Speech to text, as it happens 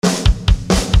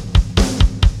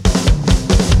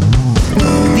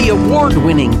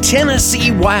award-winning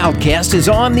Tennessee Wildcast is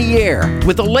on the air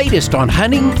with the latest on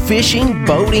hunting, fishing,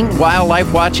 boating,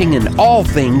 wildlife watching, and all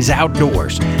things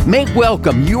outdoors. Make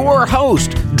welcome your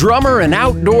host, drummer and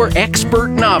outdoor expert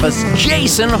novice,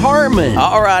 Jason Harmon.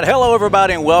 All right. Hello,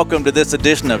 everybody, and welcome to this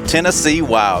edition of Tennessee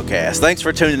Wildcast. Thanks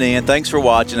for tuning in. Thanks for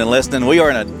watching and listening. We are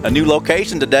in a new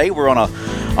location today. We're on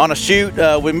a shoot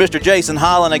with Mr. Jason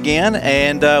Holland again,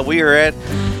 and we are at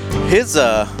his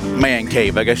man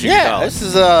cave, I guess you could call it. This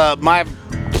is my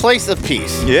place of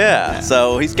peace. Yeah.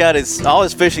 So he's got all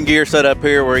his fishing gear set up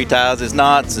here where he ties his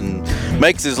knots and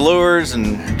makes his lures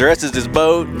and dresses his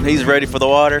boat, and he's ready for the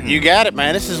water. You got it,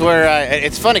 man. This is where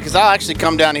it's funny because I'll actually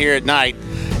come down here at night,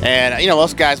 and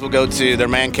most guys will go to their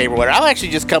man cave or whatever. I'll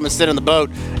actually just come and sit in the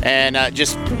boat and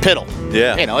just piddle.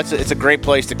 Yeah. It's a great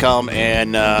place to come,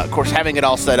 and of course having it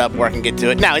all set up where I can get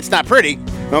to it. Now it's not pretty.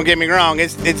 Don't get me wrong.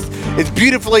 It's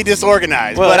beautifully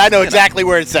disorganized, but I know exactly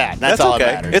where it's at. That's all okay.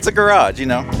 that matters. It's a garage,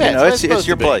 it's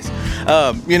your place.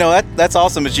 That's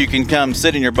awesome that you can come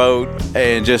sit in your boat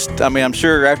and I'm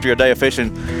sure after a day of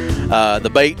fishing,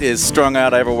 the bait is strung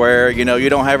out everywhere. You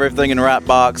don't have everything in the right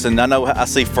box, and I know I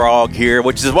see frog here,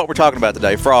 which is what we're talking about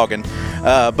today, frogging.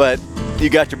 But you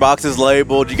got your boxes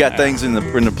labeled, you got things in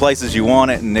the places you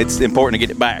want it, and it's important to get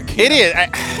it back. It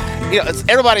is.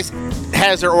 Everybody's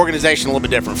has their organization a little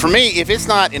bit different. For me, if it's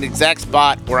not an exact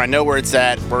spot where I know where it's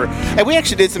at, and we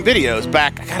actually did some videos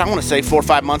back, I want to say 4 or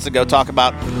 5 months ago, talk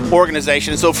about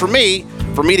organization. So for me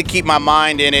to keep my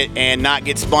mind in it and not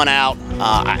get spun out,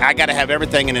 I got to have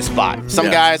everything in its spot.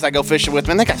 Some guys I go fishing with,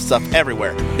 man, they got stuff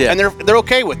everywhere, and they're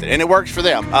okay with it, and it works for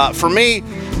them. For me,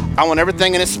 I want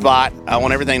everything in its spot. I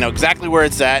want everything to know exactly where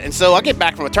it's at. And so I get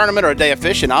back from a tournament or a day of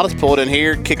fishing, I'll just pull it in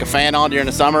here, kick a fan on during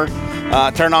the summer,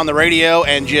 turn on the radio,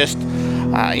 and just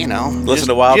listen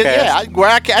to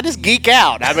Wildcast. I just geek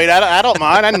out. I mean, I don't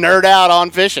mind. I nerd out on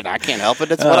fishing. I can't help it.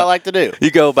 That's what I like to do.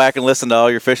 You go back and listen to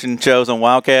all your fishing shows on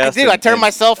Wildcast? I do. I turn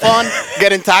myself on,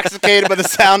 get intoxicated by the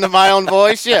sound of my own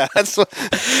voice. Yeah, that's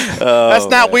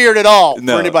not weird at all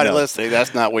for anybody listening.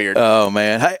 That's not weird. Oh,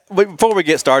 man. Hey, before we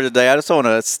get started today, I just want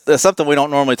to – something we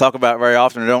don't normally talk about very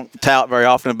often or don't tout very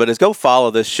often, but is go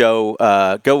follow this show.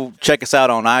 Go check us out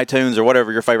on iTunes or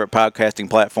whatever your favorite podcasting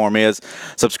platform is.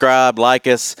 Subscribe, like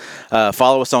us,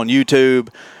 follow us on YouTube.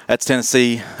 That's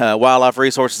Tennessee Wildlife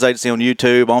Resources Agency on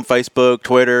YouTube, on Facebook,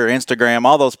 Twitter, Instagram,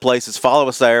 all those places. Follow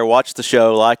us there, watch the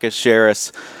show, like us, share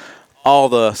us, all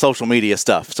the social media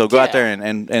stuff. So go out there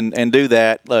and do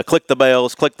that. Click the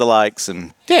bells, click the likes,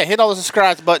 and hit all the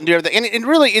subscribe button, do everything. And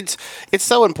really, it's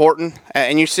so important.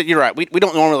 And you're right. We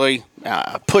don't normally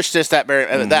push this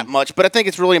that much, but I think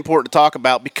it's really important to talk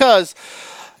about because,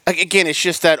 again, it's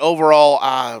just that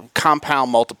overall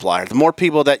compound multiplier. The more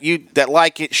people that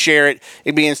like it, share it,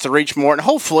 it begins to reach more. And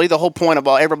hopefully the whole point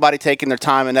about everybody taking their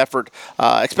time and effort,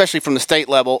 especially from the state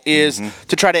level, is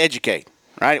to try to educate,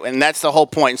 right? And that's the whole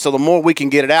point. And so the more we can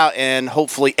get it out and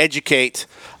hopefully educate,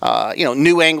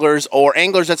 new anglers or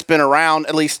anglers that's been around,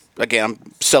 at least, again,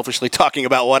 I'm selfishly talking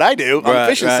about what I do on the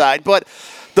fishing side, but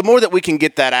the more that we can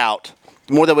get that out,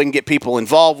 the more that we can get people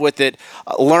involved with it,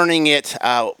 learning it,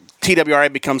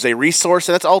 TWRA becomes a resource,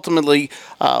 and that's ultimately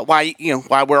why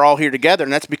we're all here together,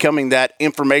 and that's becoming that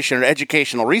information or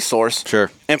educational resource.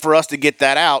 Sure. And for us to get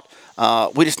that out,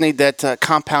 we just need that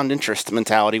compound interest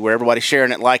mentality where everybody's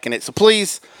sharing it, liking it. So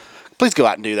please go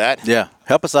out and do that. Yeah.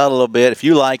 Help us out a little bit. If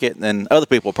you like it, then other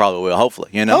people probably will,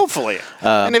 hopefully. Hopefully.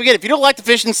 And again, if you don't like the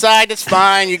fishing side, that's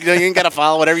fine. You ain't got to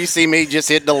follow whatever you see me, just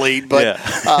hit delete. But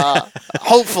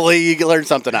hopefully you can learn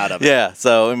something out of it. Yeah.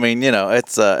 So,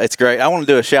 it's great. I want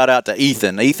to do a shout out to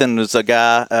Ethan. Ethan was a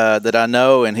guy that I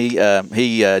know, and he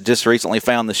just recently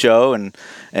found the show, and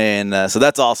so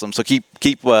that's awesome. So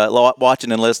keep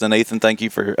watching and listening, Ethan. Thank you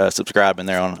for subscribing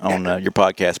there on your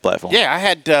podcast platform. Yeah, I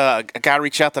had a guy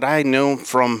reach out that I knew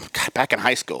from back in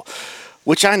high school,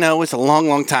 which I know is a long,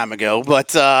 long time ago, but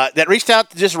that reached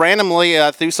out just randomly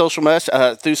through social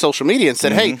media and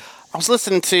said, "Hey, I was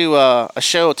listening to a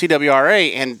show at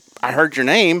TWRA, and I heard your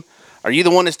name. Are you the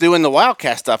one that's doing the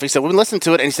Wildcast stuff?" He said, "We've been listening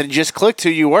to it," and he said, "It just clicked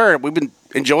who you were. We've been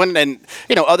enjoying it," and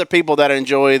other people that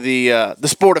enjoy the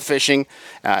sport of fishing,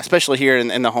 especially here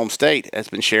in the home state, has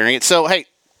been sharing it. So hey,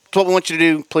 it's what we want you to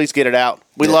do. Please get it out.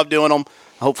 We love doing them.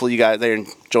 Hopefully you guys there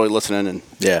enjoy listening, and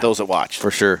those that watch. For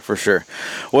sure.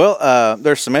 Well,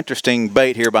 there's some interesting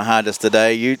bait here behind us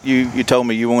today. You told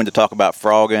me you wanted to talk about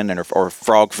frogging or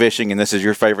frog fishing, and this is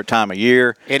your favorite time of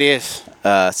year. It is.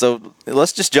 So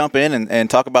let's just jump in and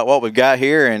talk about what we've got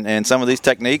here and some of these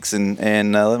techniques, and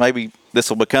maybe this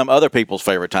will become other people's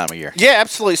favorite time of year. Yeah,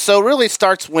 absolutely. So really it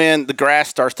starts when the grass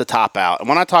starts to top out. And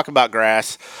when I talk about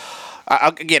grass,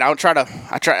 I try to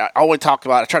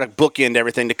bookend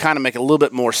everything to kind of make it a little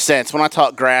bit more sense. When I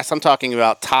talk grass, I'm talking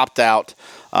about topped out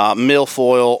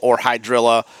milfoil or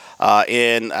hydrilla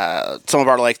in some of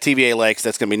our lakes, TVA lakes.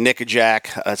 That's going to be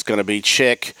Nickajack. That's going to be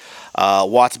chick.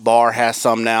 Watts Bar has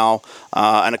some now,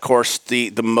 and of course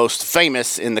the most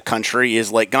famous in the country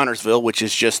is Lake Guntersville, which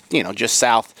is just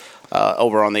south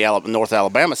over on the North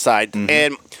Alabama side. Mm-hmm.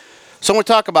 And so when we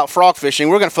talk about frog fishing,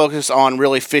 we're going to focus on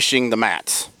really fishing the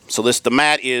mats. So the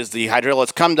mat is the hydrilla.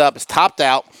 It's come up, it's topped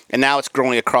out, and now it's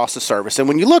growing across the surface. And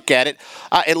when you look at it,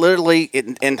 it literally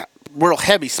in real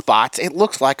heavy spots, it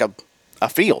looks like a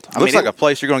field. It looks like a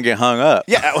place you're going to get hung up.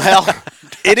 Yeah, well,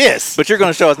 it is. But you're going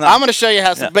to show us now. I'm going to show you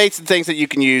how some baits and things that you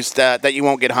can use that you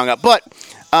won't get hung up. But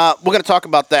we're going to talk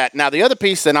about that. Now, the other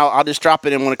piece, and I'll just drop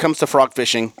it in when it comes to frog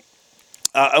fishing,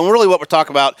 and really what we're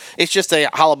talking about, it's just a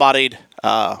hollow-bodied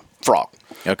frog.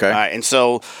 Okay. All right, and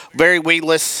so very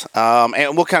weedless,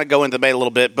 and we'll kind of go into the bait a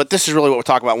little bit, but this is really what we're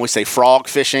talking about when we say frog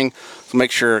fishing. So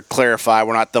make sure to clarify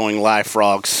we're not throwing live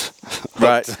frogs.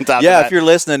 Right. Yeah, if you're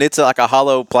listening, it's like a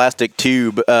hollow plastic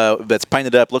tube that's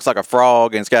painted up, looks like a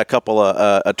frog, and it's got a couple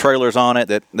of trailers on it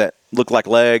that look like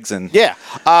legs. And yeah,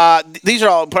 these are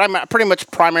all pretty much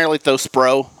primarily throw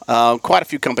Spro. Quite a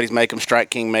few companies make them. Strike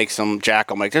King makes them.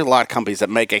 Jackal makes. There's a lot of companies that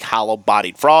make a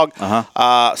hollow-bodied frog.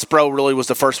 Spro really was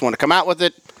the first one to come out with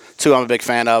it. Two I'm a big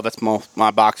fan of. That's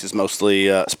my box is mostly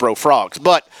Spro frogs.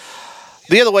 But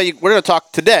the other way we're going to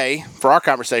talk today, for our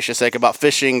conversation's sake, about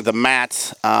fishing the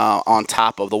mats on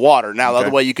top of the water. Now, the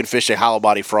other way you can fish a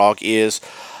hollow-bodied frog is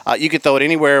you can throw it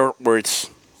anywhere where it's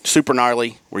super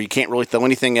gnarly, where you can't really throw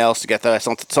anything else. You got to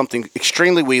throw something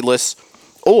extremely weedless.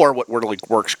 Or what really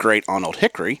works great on Old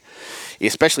Hickory,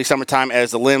 especially summertime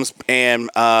as the limbs and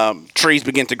trees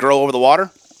begin to grow over the water,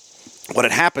 what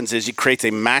it happens is it creates a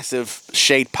massive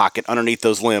shade pocket underneath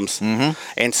those limbs. Mm-hmm.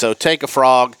 And so take a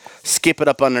frog, skip it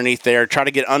up underneath there, try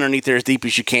to get underneath there as deep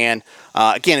as you can.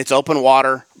 Again, it's open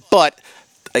water, but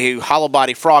a hollow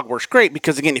body frog works great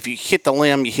because, again, if you hit the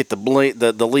limb, you hit the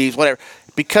leaves, whatever,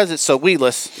 because it's so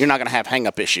weedless, you're not going to have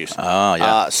hang-up issues. Oh,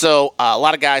 yeah. So a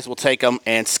lot of guys will take them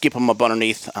and skip them up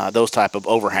underneath those type of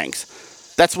overhangs.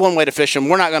 That's one way to fish them.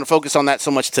 We're not going to focus on that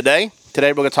so much today.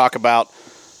 Today we're going to talk about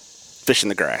fishing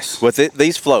the grass. With it,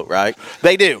 these float, right?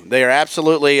 They do. They are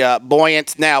absolutely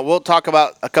buoyant. Now, we'll talk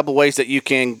about a couple ways that you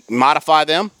can modify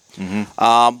them.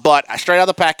 Mm-hmm. But straight out of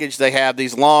the package, they have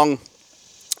these long...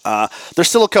 they're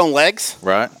silicone legs,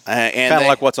 right? And kind of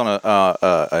like what's on a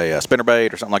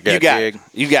spinnerbait or something like that.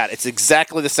 You got it. It's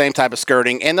exactly the same type of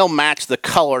skirting, and they'll match the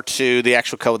color to the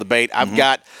actual color of the bait. I've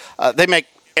got. They make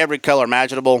every color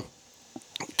imaginable.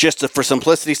 Just for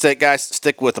simplicity's sake, guys,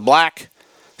 stick with the black,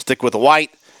 stick with the white,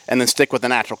 and then stick with the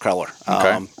natural color.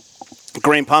 Okay.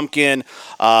 Green pumpkin,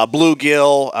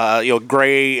 bluegill,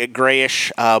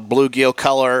 grayish bluegill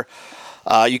color.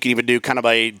 You can even do kind of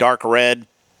a dark red.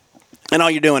 And all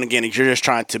you're doing, again, is you're just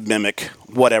trying to mimic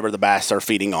whatever the bass are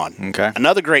feeding on. Okay.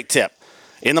 Another great tip,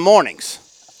 in the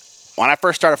mornings, when I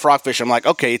first started frog fishing, I'm like,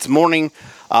 okay, it's morning,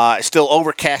 it's still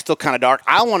overcast, still kind of dark.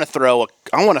 I want to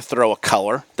throw a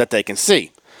color that they can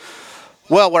see.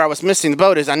 Well, where I was missing the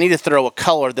boat is I need to throw a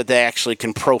color that they actually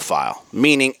can profile.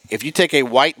 Meaning, if you take a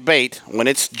white bait when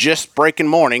it's just breaking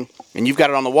morning and you've got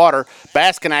it on the water,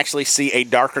 bass can actually see a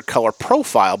darker color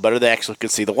profile better. They actually can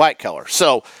see the white color.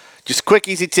 So, just quick,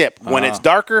 easy tip. When it's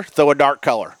darker, throw a dark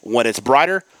color. When it's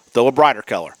brighter, throw a brighter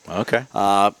color. Okay.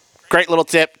 Great little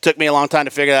tip. Took me a long time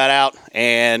to figure that out,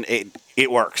 and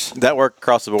it works. That work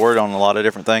across the board on a lot of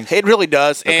different things? It really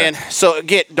does. Okay. And so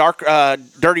get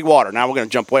dirty water. Now we're going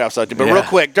to jump way off subject, but real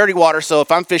quick, dirty water. So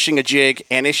if I'm fishing a jig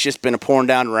and it's just been a pouring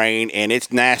down rain and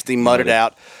it's nasty, mudded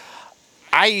out,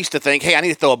 I used to think, hey, I need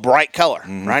to throw a bright color,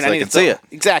 right? So I need to see see it.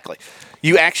 Exactly.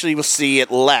 You actually will see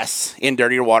it less in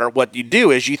dirtier water. What you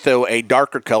do is you throw a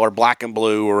darker color, black and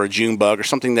blue, or a June bug, or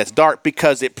something that's dark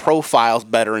because it profiles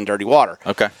better in dirty water.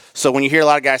 Okay. So when you hear a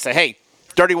lot of guys say, hey,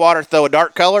 dirty water, throw a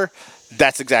dark color,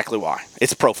 that's exactly why.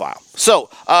 It's profile. So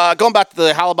going back to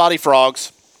the hollow body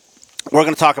frogs, we're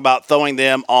going to talk about throwing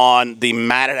them on the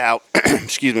matted out,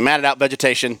 matted out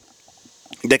vegetation,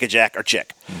 Nickajack or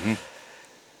chick. Mm-hmm.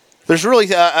 There's really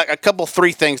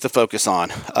three things to focus on.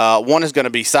 One is going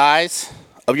to be size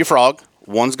of your frog.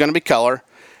 One's going to be color.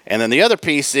 And then the other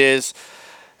piece is,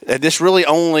 this really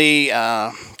only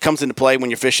comes into play when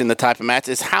you're fishing the type of mats,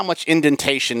 is how much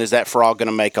indentation is that frog going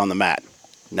to make on the mat.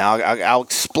 Now, I'll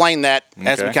explain that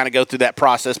as we kind of go through that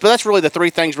process. But that's really the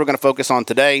three things we're going to focus on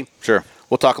today. Sure.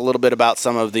 We'll talk a little bit about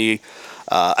some of the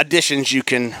additions you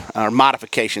can, or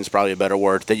modifications, probably a better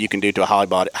word, that you can do to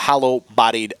a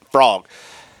hollow-bodied frog.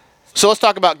 So let's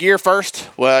talk about gear first.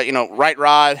 Well, right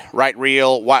rod, right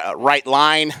reel, right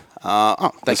line.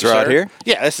 Thank This you, right sir. here?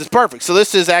 Yeah, this is perfect. So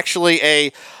this is actually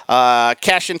a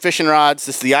Cashin fishing rods.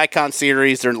 This is the Icon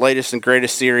series, their latest and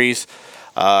greatest series.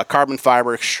 Carbon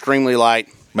fiber, extremely light,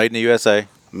 Made in the USA.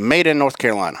 made in North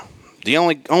Carolina. The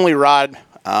only rod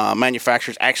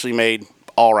manufacturers actually made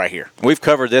all right here. We've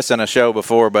covered this in a show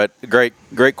before, but great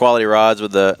quality rods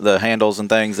with the handles and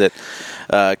things that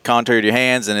contour your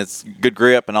hands, and it's good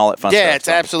grip and all that fun stuff.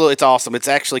 Yeah, it's awesome. It's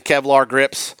actually Kevlar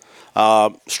grips.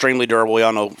 Extremely durable. We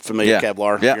all know familiar Yeah.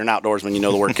 Kevlar. Yeah. If you're an outdoorsman, you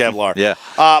know the word Kevlar. Yeah.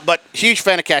 But huge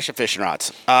fan of Cashin fishing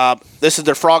rods. This is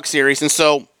their Frog series, and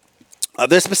so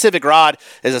this specific rod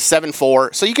is a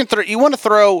 7.4. So you can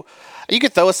you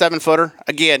could throw a 7-footer.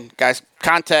 Again, guys,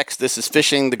 context. This is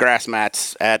fishing the grass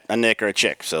mats at a Nick or a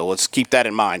Chick. So let's keep that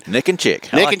in mind. Nick and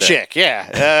Chick. I Nick like and that. Chick,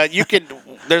 yeah. You could.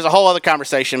 There's a whole other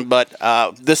conversation, but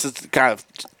this is kind of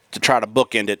to try to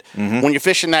bookend it. Mm-hmm. When you're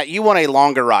fishing that, you want a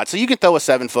longer rod, so you can throw a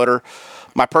 7-footer.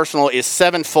 My personal is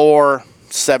 7.4,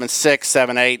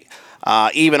 7.6,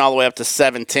 7.8, even all the way up to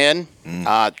 7.10.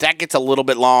 That gets a little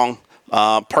bit long.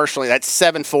 Personally, that's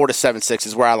 7.4 to 7.6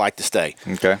 is where I like to stay.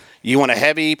 Okay. You want a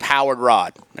heavy powered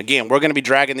rod. Again, we're going to be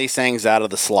dragging these things out of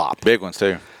the slop. Big ones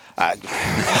too.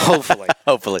 Hopefully.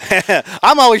 Hopefully.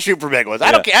 I'm always shooting for big ones.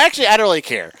 I don't Yeah. care. Actually, I don't really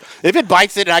care. If it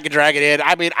bites it and I can drag it in,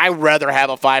 I mean, I'd rather have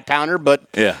a 5-pounder, but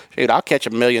Yeah. dude, I'll catch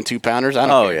a million 2-pounders. I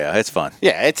don't Oh care. yeah, it's fun.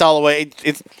 Yeah, it's all the way.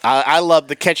 I love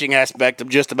the catching aspect of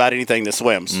just about anything that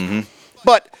swims. Mm-hmm.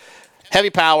 But heavy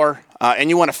power, and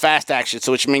you want a fast action,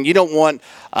 so which means you don't want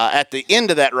at the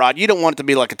end of that rod, you don't want it to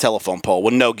be like a telephone pole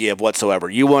with no give whatsoever.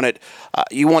 You want it,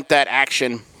 you want that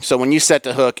action. So when you set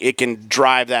the hook, it can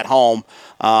drive that home,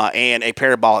 and a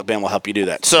parabolic bend will help you do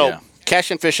that. So. Yeah.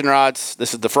 Cashin fishing rods.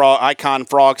 This is the Icon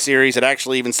Frog series. It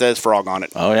actually even says frog on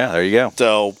it. Oh yeah, there you go.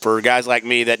 So for guys like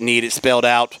me that need it spelled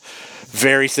out,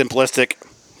 very simplistic,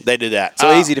 they do that.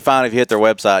 So easy to find if you hit their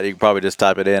website. You can probably just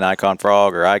type it in, Icon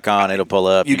Frog or Icon. It'll pull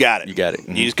up. You got it. You got it.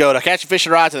 Mhm. You just go to Cashin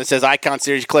fishing rods and it says Icon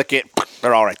series. You click it,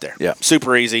 they're all right there. Yeah.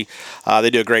 Super easy. They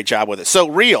do a great job with it. So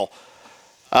Reel.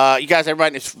 You guys,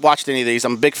 everybody that's watched any of these,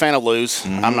 I'm a big fan of Lew's.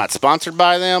 I'm not sponsored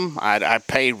by them. I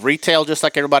pay retail just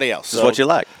like everybody else. This is what you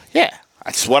like. Yeah,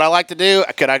 that's what I like to do.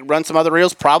 Could I run some other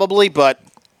reels? Probably, but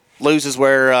Lew's is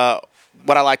where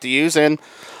what I like to use, and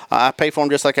I pay for them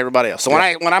just like everybody else. So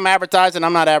when I'm advertising,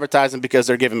 I'm not advertising because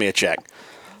they're giving me a check.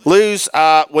 Lew's,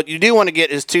 what you do want to get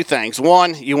is two things.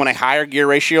 One, you want a higher gear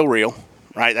ratio reel,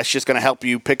 right? That's just going to help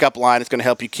you pick up line. It's going to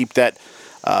help you keep that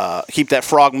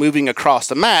frog moving across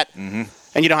the mat,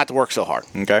 and you don't have to work so hard.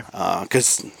 Okay.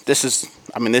 Because this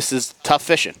is tough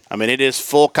fishing. I mean, it is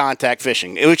full contact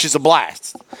fishing, which is a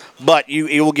blast. But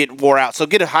you will get wore out. So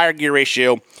get a higher gear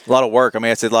ratio. A lot of work. I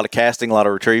mean, it's a lot of casting, a lot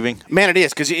of retrieving. Man, it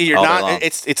is, because you're All day not. long.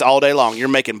 It's all day long. You're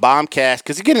making bomb casts.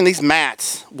 Because again, these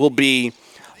mats will be,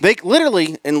 they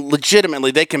literally and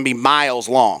legitimately they can be miles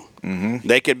long. Mm-hmm.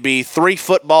 They could be 3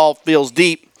 football fields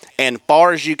deep and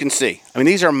far as you can see. I mean,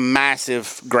 these are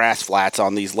massive grass flats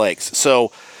on these lakes.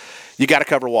 So you got to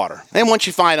cover water. And once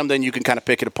you find them, then you can kind of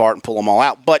pick it apart and pull them all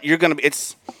out. But you're going to be,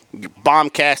 it's bomb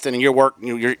casting and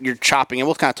you're chopping, and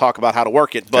we'll kind of talk about how to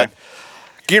work it. But Okay.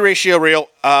 gear ratio reel,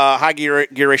 high gear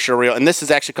ratio reel, and this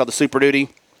is actually called the Super Duty.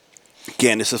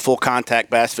 Again, this is full contact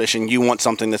bass fishing. You want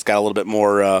something that's got a little bit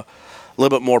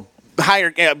more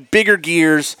higher, bigger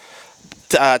gears,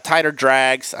 tighter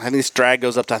drags. I think this drag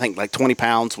goes up to like 20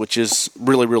 pounds, which is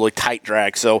really, really tight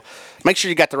drag. So make sure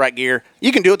you got the right gear.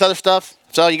 You can do it with other stuff.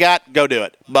 That's all you got. Go do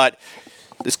it. But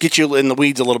let's get you in the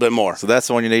weeds a little bit more. So that's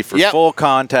the one you need for Yep. full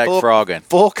contact frogging.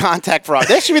 Full contact frog.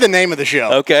 That should be the name of the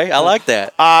show. Okay, I like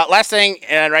that. Last thing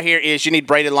right here is you need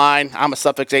braided line. I'm a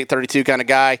Suffolk 832 kind of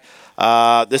guy.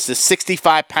 This is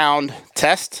 65-pound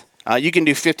test. You can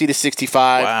do 50 to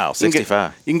 65. Wow,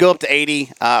 65. You can go up to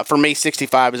 80. For me,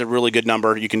 65 is a really good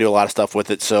number. You can do a lot of stuff with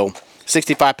it. So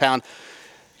 65-pound,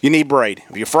 you need braid.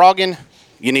 If you're frogging,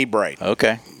 you need braid.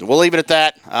 Okay, We'll leave it at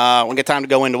that. We'll get time to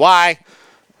go into why.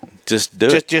 just do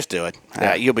it. Just do it.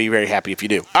 Yeah. You'll be very happy if you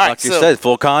do. All right, Like you said,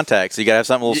 full contact. So you got to have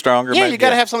something a little stronger. Yeah, maybe. you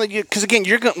got to have something, because again,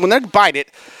 when they bite it,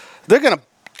 they're going to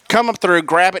come up through,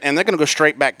 grab it, and they're going to go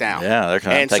straight back down. Yeah, they're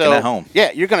kind of And taking so, that home.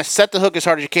 Yeah, you're going to set the hook as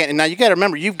hard as you can. And now you got to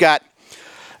remember, you've got,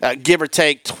 give or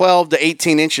take, 12 to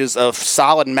 18 inches of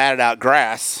solid matted out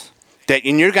grass.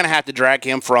 And you're going to have to drag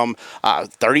him from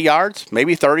 30 yards,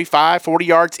 maybe 35, 40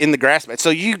 yards in the grass bed.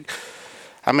 So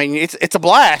it's a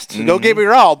blast. Go give it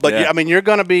your all, but Yeah. you're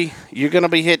going to be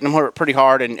hitting him pretty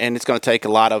hard, and it's going to take a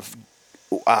lot of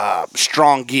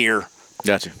strong gear.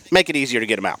 Gotcha. Make it easier to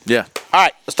get them out. Yeah. All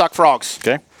right, let's talk frogs.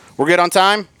 Okay. We're good on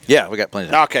time? Yeah, we got plenty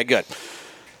of time. Okay, good.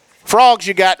 Frogs,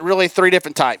 you got really 3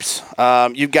 different types.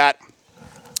 You've got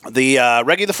the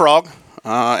regular frog.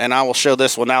 and I will show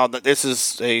this one. Now, this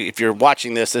is if you're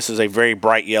watching this is a very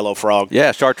bright yellow frog.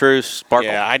 Yeah, chartreuse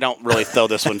sparkle. Yeah, I don't really throw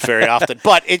this one very often,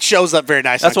 but it shows up very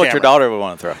nice. That's on what camera. your daughter would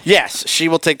want to throw. Yes, she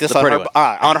will take this The on pretty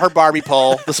on her Barbie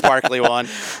pole, the sparkly one.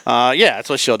 Yeah, that's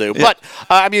what she'll do. Yeah. But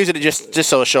I'm using it just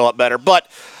so it'll show up better. But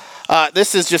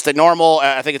this is just a normal.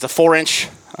 I think it's a 4-inch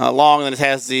long, and it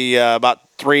has the about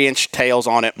 3-inch tails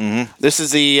on it. Mm-hmm. This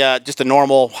is the just a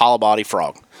normal hollow body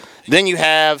frog. Then you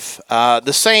have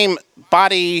the same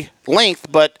body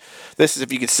length, but this is,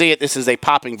 if you can see it, this is a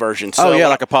popping version. So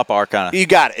like a pop-art kind of. You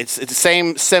got it. It's the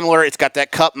same, similar. It's got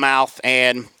that cup mouth,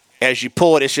 and as you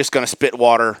pull it, it's just going to spit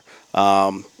water.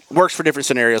 Works for different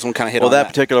scenarios. We'll kind of hit on that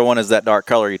particular one is that dark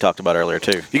color you talked about earlier,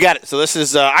 too. You got it. So this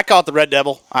is, I call it the Red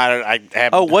Devil. I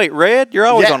have. Oh, wait, red? You're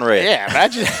always on red. Yeah,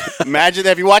 imagine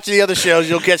if you're watching the other shows,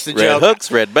 you'll catch the Red joke.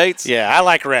 hooks, red baits. Yeah, I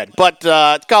like red. But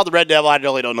it's called the Red Devil. I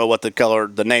really don't know what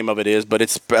the name of it is, but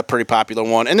it's a pretty popular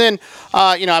one. And then,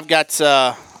 I've got,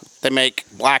 they make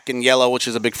black and yellow, which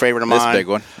is a big favorite of mine. This big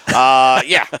one.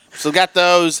 Yeah. So got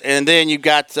those. And then you've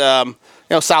got,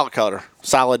 solid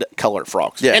color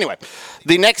frogs. Yeah. Anyway,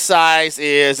 the next size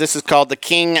this is called the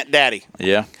King Daddy.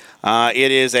 Yeah.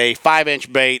 It is a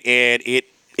 5-inch bait, and it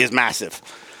is massive.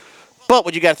 But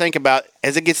what you got to think about,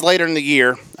 as it gets later in the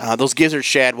year, those gizzard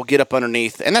shad will get up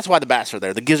underneath, and that's why the bass are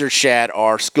there. The gizzard shad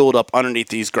are schooled up underneath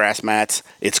these grass mats.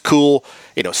 It's cool,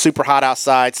 super hot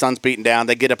outside, sun's beating down.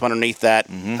 They get up underneath that,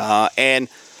 and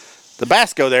the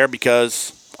bass go there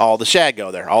because all the shad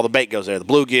go there. All the bait goes there, the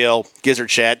bluegill, gizzard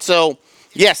shad. So,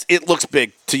 yes, it looks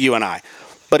big to you and I.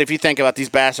 But if you think about these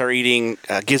bass are eating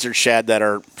gizzard shad that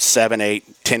are 7,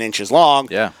 8, 10 inches long.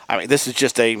 Yeah. I mean, this is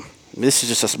just a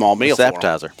small meal. It's for 'em.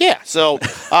 appetizer. Yeah. So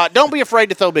don't be afraid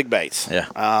to throw big baits.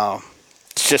 Yeah.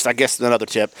 It's just, I guess, another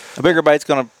tip. A bigger bait's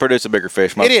going to produce a bigger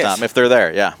fish most of the time if they're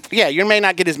there. Yeah. Yeah. You may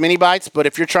not get as many bites, but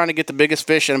if you're trying to get the biggest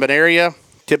fish in an area,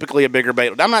 typically a bigger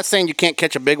bait. I'm not saying you can't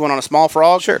catch a big one on a small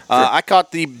frog. Sure. I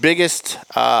caught the biggest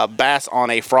bass on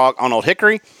a frog on Old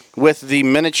Hickory with the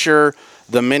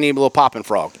mini little popping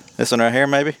frog. This one right here,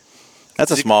 maybe?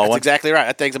 That's a small one. That's exactly right.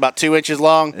 That thing's about 2 inches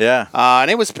long. Yeah.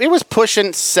 And it was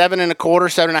pushing 7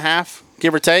 1/4, 7 1/2,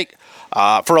 give or take.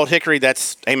 For Old Hickory,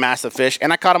 that's a massive fish.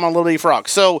 And I caught him on a little bitty frog.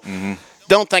 So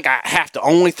don't think I have to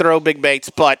only throw big baits,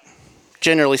 but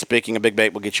generally speaking, a big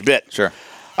bait will get you bit. Sure.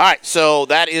 All right, so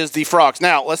that is the frogs.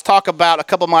 Now, let's talk about a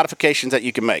couple modifications that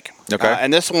you can make. Okay.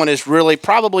 And this one is really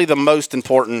probably the most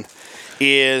important,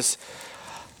 is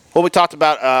what we talked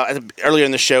about earlier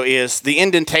in the show, is the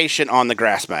indentation on the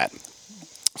grass mat.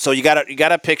 So you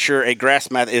gotta picture a grass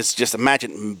mat is just,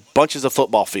 imagine bunches of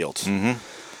football fields. Mm-hmm.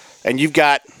 And you've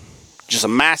got just a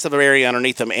massive area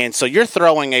underneath them. And so you're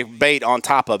throwing a bait on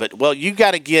top of it. Well, you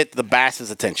got to get the bass's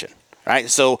attention.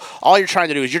 Right, so all you're trying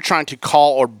to do is you're trying to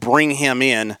call or bring him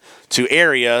in to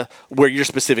area where your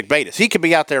specific bait is. He could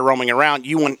be out there roaming around.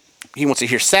 He wants to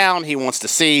hear sound. He wants to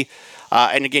see.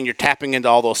 And again, you're tapping into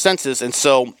all those senses. And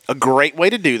so a great way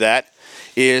to do that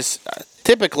is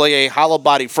typically a hollow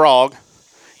body frog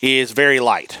is very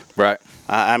light. Right.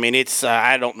 I mean, it's,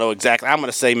 I don't know exactly. I'm going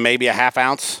to say maybe a half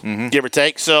ounce, give or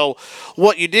take. So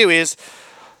what you do is,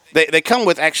 They come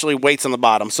with actually weights on the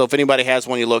bottom. So if anybody has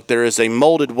one, you look, there is a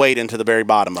molded weight into the very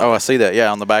bottom of it. Oh, I see that.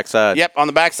 Yeah, on the backside. Yep, on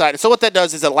the backside. So what that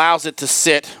does is it allows it to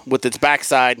sit with its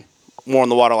backside more in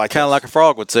the water like Kind of this. like a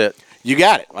frog would sit. You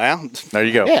got it. Well, there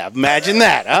you go. Yeah, imagine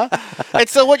that, huh? And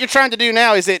so what you're trying to do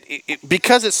now is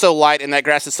because it's so light and that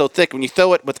grass is so thick, when you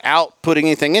throw it without putting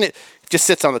anything in it, it just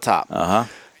sits on the top. Uh-huh.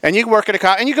 And you can work it,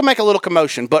 and you can make a little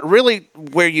commotion. But really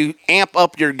where you amp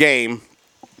up your game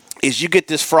is you get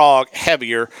this frog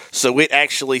heavier so it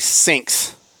actually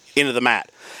sinks into the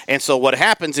mat. And so what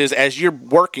happens is as you're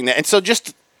working that, and so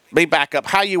just be back up,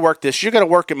 how you work this, you're going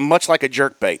to work it much like a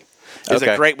jerk bait is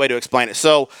a great way to explain it.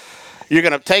 So you're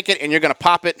going to take it and you're going to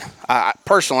pop it.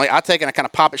 Personally, I take it and I kind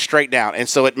of pop it straight down. And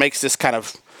so it makes this kind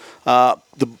of,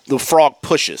 the frog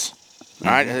pushes. All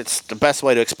right, it's the best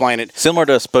way to explain it. Similar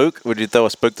to a spook? Would you throw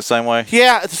a spook the same way?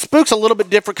 Yeah, the spook's a little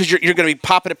bit different because you're going to be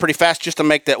popping it pretty fast just to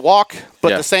make that walk.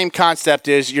 But the same concept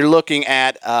is you're looking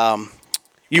at,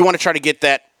 you want to try to get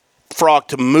that frog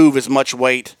to move as much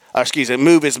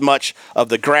move as much of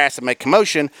the grass and make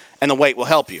commotion, and the weight will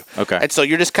help you. Okay. And so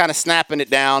you're just kind of snapping it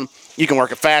down. You can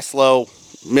work it fast, slow,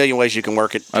 a million ways you can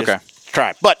work it. Just try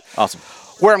it. But awesome.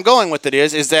 Where I'm going with it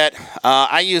is that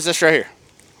I use this right here.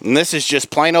 And this is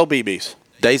just plain old BBs.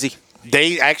 Daisy?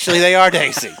 Actually, they are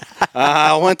Daisy.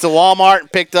 I went to Walmart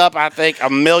and picked up, I think,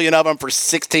 1 million of them for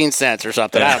 16 cents or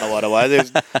something. I don't know what it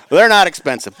was. They're not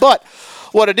expensive. But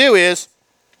what I do is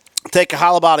take a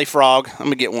hollow body frog. I'm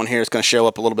going to get one here. It's going to show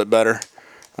up a little bit better.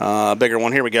 bigger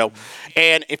one. Here we go.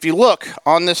 And if you look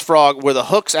on this frog where the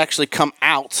hooks actually come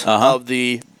out of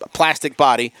the plastic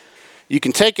body, you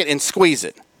can take it and squeeze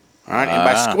it. All right, and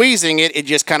by squeezing it, it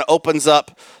just kind of opens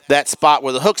up that spot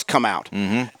where the hooks come out.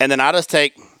 And then I just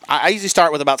I usually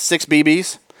start with about 6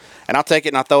 BBs, and I'll take it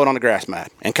and I'll throw it on the grass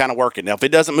mat and kind of work it. Now, if it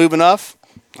doesn't move enough,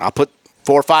 I'll put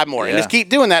 4 or 5 more. And just keep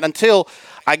doing that until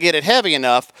I get it heavy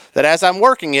enough that as I'm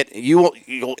working it, you'll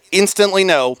instantly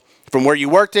know from where you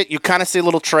worked it. You kind of see a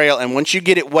little trail, and once you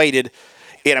get it weighted,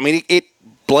 it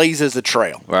blazes a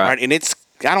trail. Right? And it's,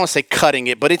 I don't want to say cutting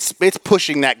it, but it's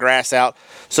pushing that grass out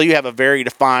so you have a very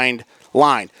defined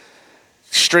line.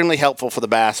 Extremely helpful for the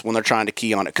bass when they're trying to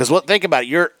key on it. Because think about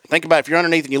it. Think about if you're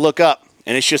underneath and you look up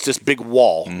and it's just this big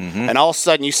wall, and all of a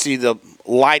sudden you see the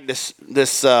light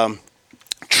this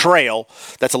trail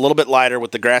that's a little bit lighter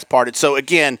with the grass parted. So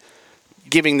again,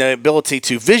 giving the ability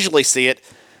to visually see it.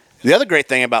 The other great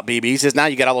thing about BBs is now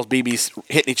you got all those BBs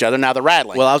hitting each other. Now they're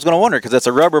rattling. Well, I was going to wonder, because it's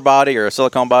a rubber body or a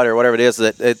silicone body or whatever it is,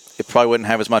 that it probably wouldn't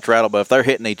have as much rattle. But if they're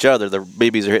hitting each other, the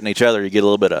BBs are hitting each other, you get a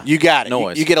little bit of you got it.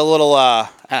 Noise. You get a little. I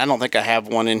don't think I have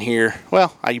one in here.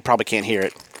 Well, you probably can't hear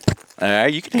it.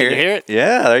 You can hear it. Hear it?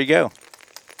 Yeah, there you go.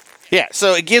 Yeah,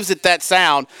 so it gives it that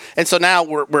sound, and so now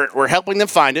we're helping them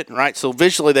find it, right? So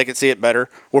visually they can see it better.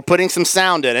 We're putting some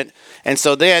sound in it, and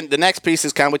so then the next piece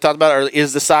is kind of we talked about earlier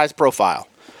is the size profile.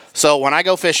 So when I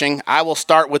go fishing, I will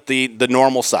start with the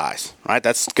normal size, right?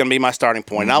 That's going to be my starting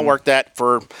point. And I'll work that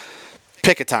for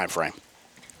pick a time frame.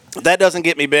 If that doesn't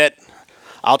get me bit,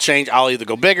 I'll either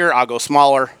go bigger, I'll go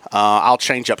smaller, I'll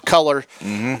change up color.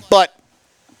 But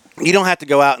you don't have to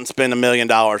go out and spend $1 million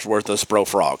worth of Spro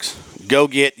frogs.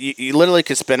 You literally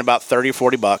could spend about $30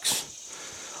 or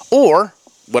 $40. Or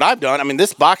what I've done,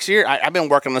 this box here, I've been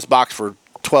working on this box for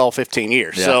 12, 15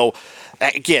 years. Yeah. So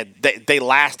again, they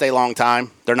last a long time.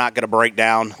 They're not going to break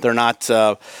down. They're not.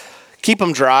 Keep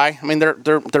them dry.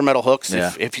 They're metal hooks.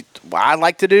 Yeah. What I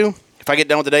like to do, if I get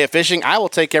done with the day of fishing, I will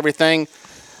take everything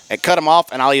and cut them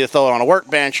off, and I'll either throw it on a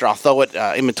workbench or I'll throw it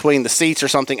in between the seats or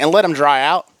something, and let them dry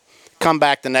out. Come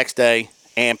back the next day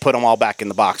and put them all back in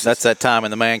the boxes. That's that time in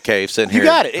the man cave sitting here. You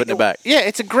got it. Putting it back. Yeah,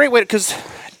 it's a great way because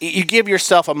you give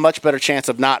yourself a much better chance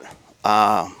of not.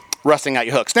 Rusting out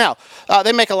your hooks. Now,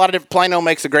 they make a lot of different. Plano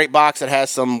makes a great box that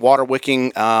has some water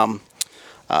wicking cartridges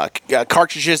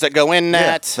that go in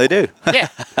that. Yeah, they do.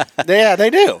 Yeah, they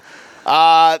do.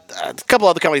 A couple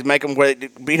other companies make them where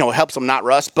it helps them not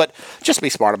rust, but just be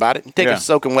smart about it. Take a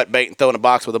soaking wet bait and throw in a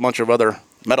box with a bunch of other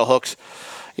metal hooks.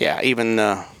 Yeah, even.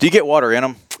 Do you get water in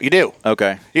them? You do.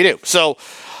 Okay. You do. So.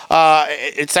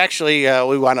 It's actually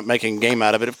we wind up making a game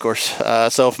out of it, of course.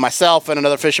 So if myself and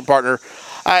another fishing partner.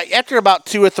 After about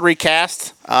 2 or 3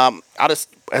 casts, I'll just,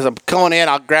 as I'm going in,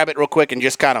 I'll grab it real quick and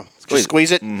just kind of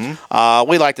squeeze it.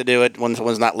 We like to do it when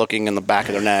someone's not looking in the back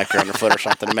of their neck or on their foot or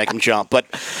something to make them jump. But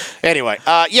anyway,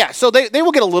 so they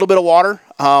will get a little bit of water.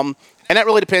 And that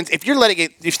really depends. If you're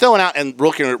throwing out and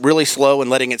looking really slow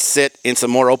and letting it sit in some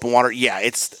more open water,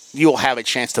 you'll have a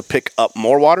chance to pick up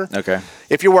more water. Okay.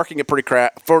 If you're working it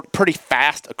pretty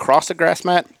fast across the grass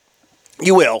mat,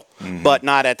 you will, but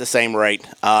not at the same rate.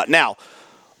 Now,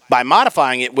 by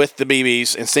modifying it with the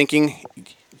BBs and sinking,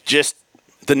 just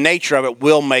the nature of it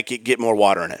will make it get more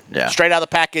water in it. Yeah. Straight out of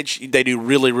the package, they do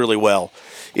really, really well.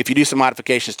 If you do some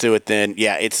modifications to it, then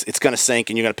it's going to sink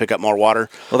and you're going to pick up more water.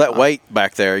 Well, that weight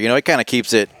back there, it kind of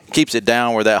keeps it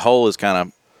down where that hole is kind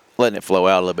of letting it flow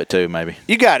out a little bit too, maybe.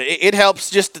 You got it. It helps.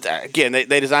 Just again,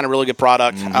 they design a really good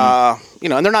product. And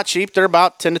they're not cheap. They're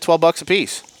about $10 to $12 a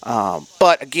piece.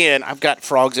 But again, I've got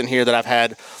frogs in here that I've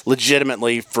had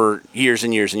legitimately for years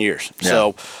and years and years. Yeah.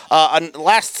 So,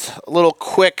 last little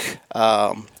quick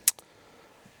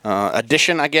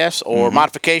addition, I guess, or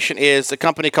modification is a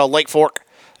company called Lake Fork.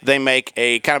 They make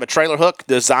a kind of a trailer hook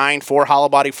designed for hollow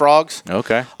body frogs.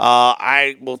 Okay.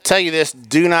 I will tell you this: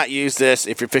 do not use this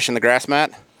if you're fishing the grass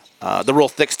mat. The real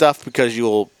thick stuff, because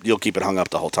you'll keep it hung up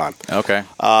the whole time. Okay.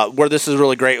 Where this is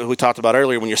really great, we talked about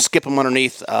earlier, when you skip them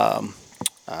underneath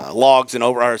logs and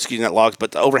not logs,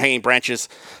 but the overhanging branches,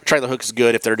 trailer hook is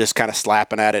good if they're just kind of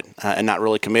slapping at it and not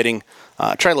really committing.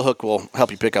 Trailer hook will help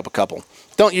you pick up a couple.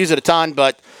 Don't use it a ton,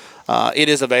 but it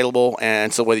is available,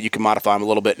 and so whether you can modify them a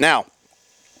little bit. Now,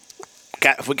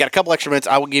 if we got a couple extra minutes,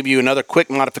 I will give you another quick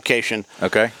modification.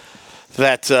 Okay.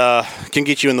 That can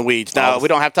get you in the weeds. Now, we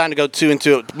don't have time to go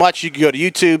into it much. You can go to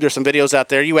YouTube. There's some videos out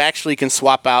there. You actually can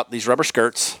swap out these rubber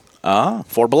skirts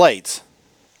for blades.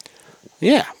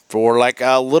 Yeah, for like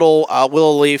a little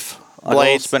willow leaf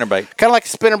blades. Spinnerbait. Kind of like a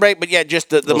spinnerbait, but yeah, just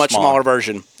the much smaller. smaller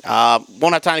version.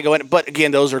 Won't have time to go in it, but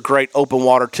again, those are great open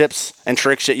water tips and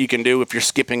tricks that you can do if you're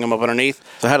skipping them up underneath.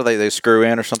 So how do they screw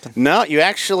in or something? No, you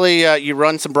actually you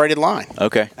run some braided line.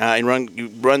 Okay. And you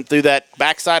run through that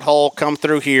backside hole, come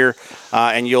through here,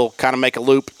 and you'll kind of make a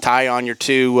loop, tie on your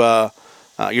two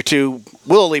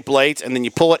willow leaf blades, and then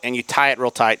you pull it and you tie it real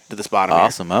tight to this bottom.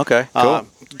 Awesome. Here. Okay. Cool.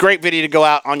 Great video to go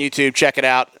out on YouTube. Check it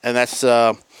out. And that's,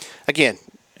 again,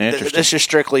 this is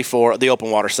strictly for the open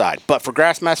water side. But for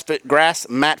grass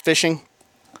mat fishing,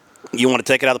 you want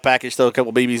to take it out of the package, throw a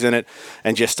couple BBs in it,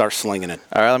 and just start slinging it.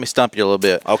 All right, let me stump you a little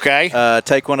bit. Okay.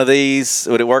 Take one of these.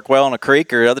 Would it work well on a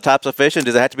creek or other types of fishing?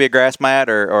 Does it have to be a grass mat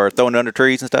or throwing it under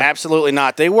trees and stuff? Absolutely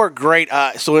not. They work great.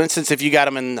 So, for instance, if you got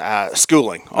them in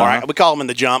schooling, all right, we call them in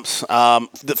the jumps.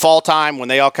 The fall time when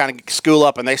they all kind of school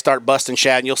up and they start busting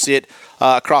shad, and you'll see it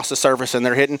across the surface and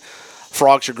they're hitting.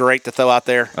 Frogs are great to throw out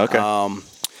there. Okay.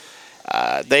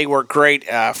 They work great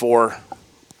for.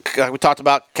 We talked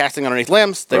about casting underneath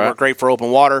limbs. They work great for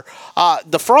open water.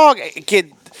 The frog,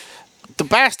 kid, the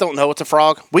bass don't know it's a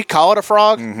frog. We call it a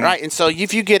frog, right? And so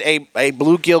if you get a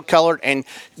bluegill colored, and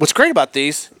what's great about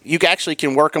these, you actually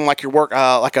can work them like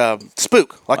like a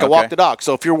spook, like a walk the dog.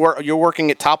 So if you're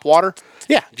working at top water,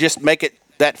 just make it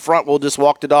that front will just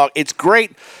walk the dog. It's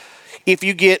great if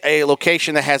you get a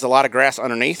location that has a lot of grass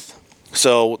underneath.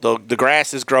 So the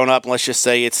grass is grown up, and let's just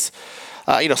say it's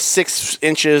 6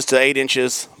 inches to 8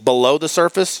 inches below the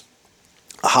surface.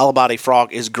 A hollow body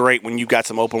frog is great when you've got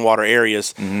some open water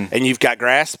areas and you've got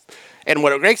grass. And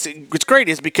what's great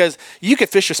is because you can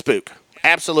fish a spook.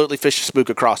 Absolutely fish a spook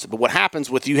across it. But what happens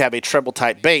with you have a treble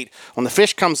type bait, when the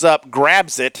fish comes up,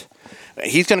 grabs it,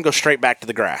 he's going to go straight back to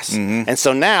the grass. And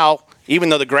so now, even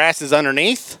though the grass is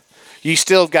underneath, you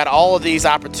still got all of these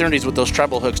opportunities with those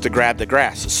treble hooks to grab the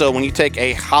grass. So when you take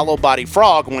a hollow body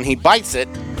frog, when he bites it,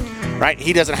 right,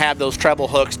 he doesn't have those treble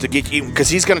hooks to get you, because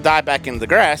he's going to dive back into the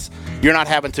grass. You're not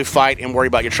having to fight and worry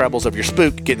about your trebles of your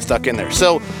spook getting stuck in there.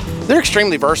 So they're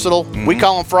extremely versatile. We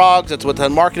call them frogs. That's what the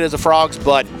market is of frogs,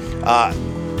 but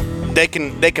they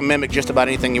can mimic just about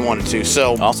anything you wanted to.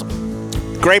 So awesome.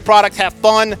 Great product. Have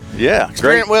fun. Yeah.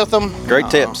 Experience with them. Great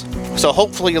tips. So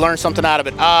hopefully you learned something out of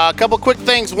it. A couple quick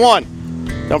things. One,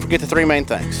 don't forget the 3 main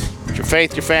things. Your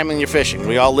faith, your family, and your fishing.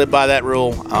 We all live by that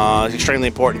rule. It's extremely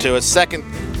important to us. Second,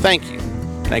 thank you.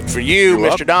 Thank you for you,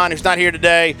 Mr. Don, who's not here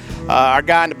today. Our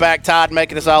guy in the back, Todd,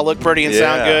 making us all look pretty and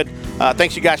sound good.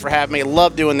 Thanks you guys for having me.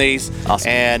 Love doing these. Awesome.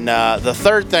 And the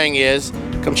third thing is,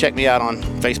 come check me out on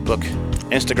Facebook,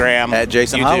 Instagram, at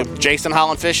Jason YouTube. Holland. Jason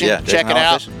Holland Fishing. Yeah, check it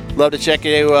out. Love to check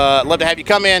you. Love to have you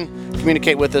come in,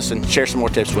 communicate with us, and share some more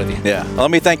tips with you. Yeah. Well,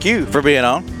 let me thank you for being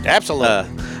on.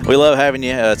 Absolutely. We love having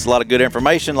you. It's a lot of good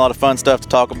information, a lot of fun stuff to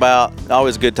talk about.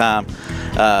 Always a good time.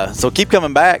 So keep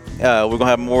coming back. We're going to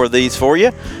have more of these for you.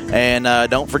 And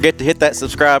don't forget to hit that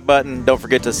subscribe button. Don't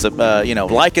forget to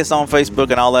like us on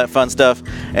Facebook and all that fun stuff.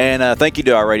 And thank you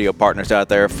to our radio partners out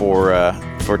there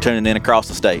for tuning in across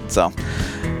the state. So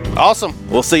awesome.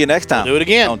 We'll see you next time. We'll do it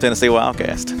again on Tennessee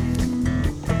Wildcast.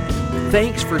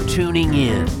 Thanks for tuning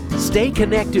in. Stay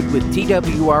connected with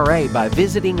TWRA by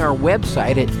visiting our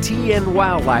website at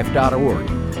tnwildlife.org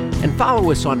and follow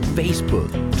us on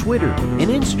Facebook, Twitter, and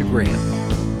Instagram.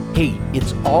 Hey,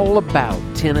 it's all about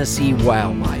Tennessee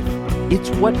wildlife. It's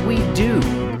what we do.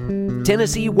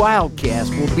 Tennessee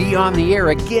Wildcast will be on the air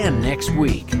again next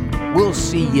week. We'll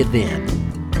see you then.